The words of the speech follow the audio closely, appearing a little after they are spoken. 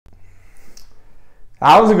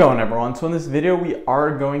How's it going, everyone? So in this video, we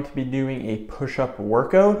are going to be doing a push-up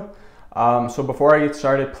workout. So before I get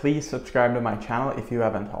started, please subscribe to my channel if you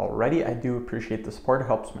haven't already. I do appreciate the support. It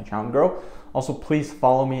helps my channel grow. Also, please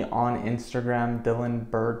follow me on Instagram.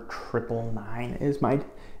 DylanBird999 is my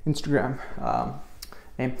Instagram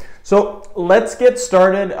name. So let's get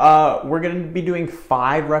started. We're going to be doing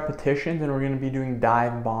 5 repetitions and we're going to be doing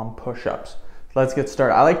dive bomb push-ups. Let's get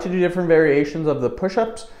started. I like to do different variations of the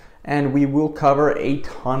push-ups, and we will cover a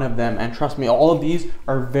ton of them. And trust me, all of these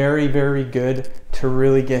are very, very good to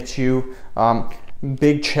really get you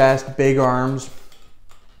big chest, big arms,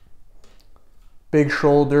 big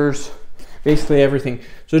shoulders, basically everything.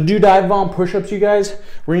 So do dive bomb push-ups, you guys.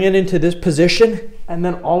 We're gonna get into this position, and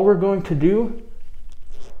then all we're going to do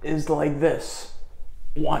is like this.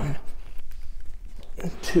 1,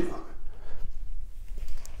 2,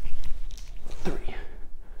 3,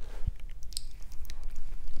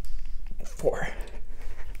 4,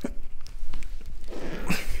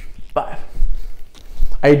 5.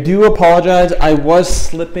 I do apologize. I was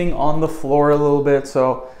slipping on the floor a little bit,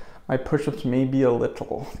 so my push-ups may be a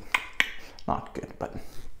little not good, but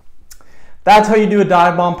that's how you do a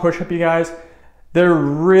dive bomb push-up, you guys. They're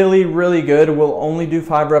really, really good. We'll only do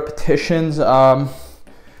 5 repetitions.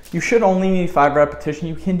 You should only need 5 repetitions.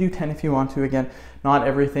 You can do 10 if you want to. Again, not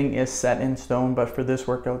everything is set in stone, but for this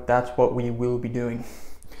workout, that's what we will be doing.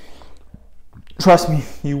 Trust me,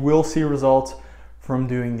 you will see results from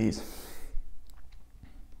doing these.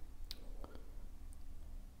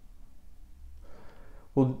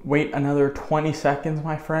 We'll wait another 20 seconds,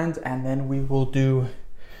 my friends, and then we will do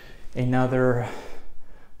another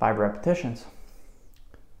 5 repetitions.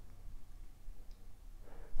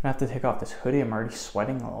 I have to take off this hoodie. I'm already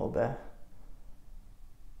sweating a little bit.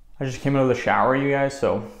 I just came out of the shower, you guys,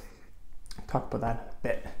 so I'll talk about that a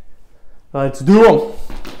bit. Let's do them.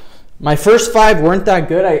 My first 5 weren't that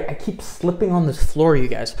good. I keep slipping on this floor, you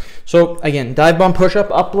guys. So again, dive bomb push-up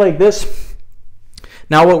up like this.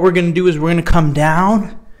 Now what we're gonna do is we're gonna come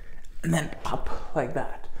down and then up like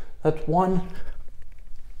that. That's 1,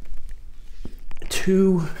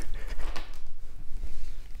 2,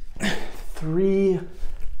 3,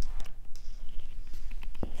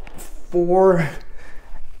 4,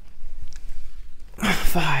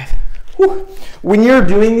 5. Whew. When you're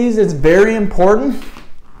doing these, it's very important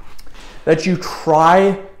that you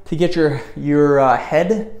try to get your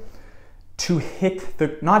head to hit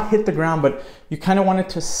the, not hit the ground, but you kind of want it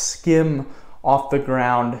to skim off the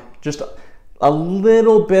ground, just a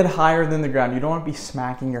little bit higher than the ground. You don't want to be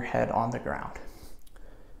smacking your head on the ground.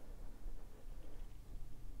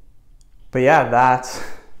 But yeah,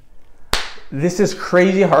 this is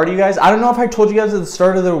crazy hard, you guys. I don't know if I told you guys at the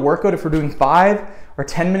start of the workout if we're doing 5 or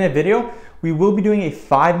 10-minute video. We will be doing a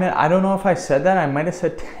 5-minute. I don't know if I said that. I might have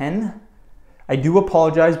said 10. I do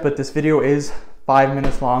apologize, but this video is 5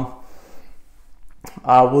 minutes long.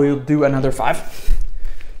 We'll do another 5.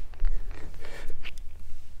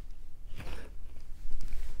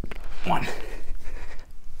 One,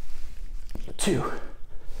 2,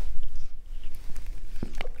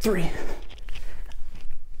 3,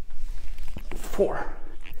 4,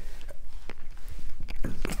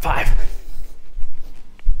 5.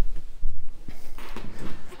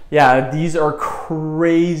 Yeah, these are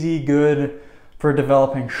crazy good for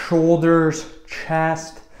developing shoulders,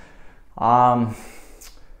 chest,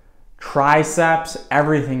 triceps,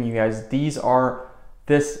 everything, you guys.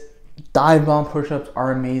 This dive bomb push-ups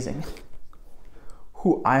are amazing.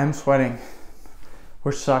 Whew, I am sweating,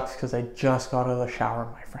 which sucks because I just got out of the shower,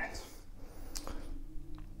 my friends.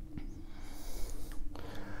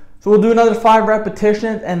 So we'll do another 5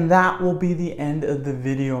 repetitions and that will be the end of the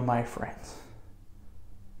video, my friends.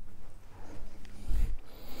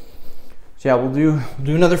 So yeah, we'll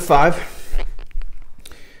do another 5.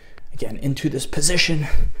 Again, into this position,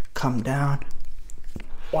 come down.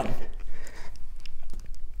 1,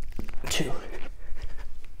 2,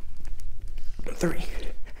 3,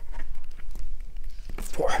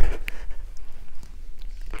 4,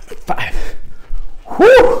 5.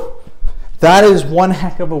 Whew! That is one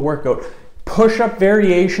heck of a workout. Push-up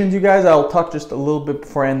variations, you guys, I'll talk just a little bit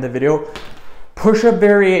before I end the video. Push-up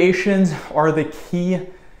variations are the key,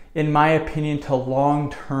 in my opinion, to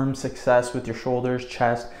long-term success with your shoulders,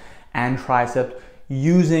 chest, and triceps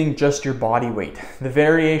using just your body weight. The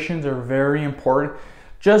variations are very important.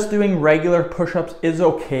 Just doing regular push-ups is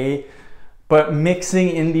okay, but mixing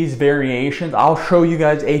in these variations, I'll show you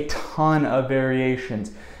guys a ton of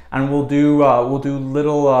variations, and we'll do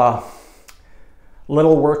little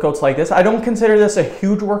workouts like this. I don't consider this a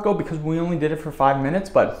huge workout because we only did it for 5 minutes,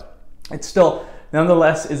 but it's still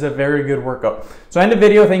nonetheless is a very good workout. So end the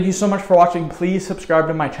video. Thank you so much for watching. Please subscribe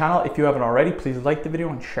to my channel if you haven't already. Please like the video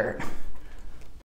and share it.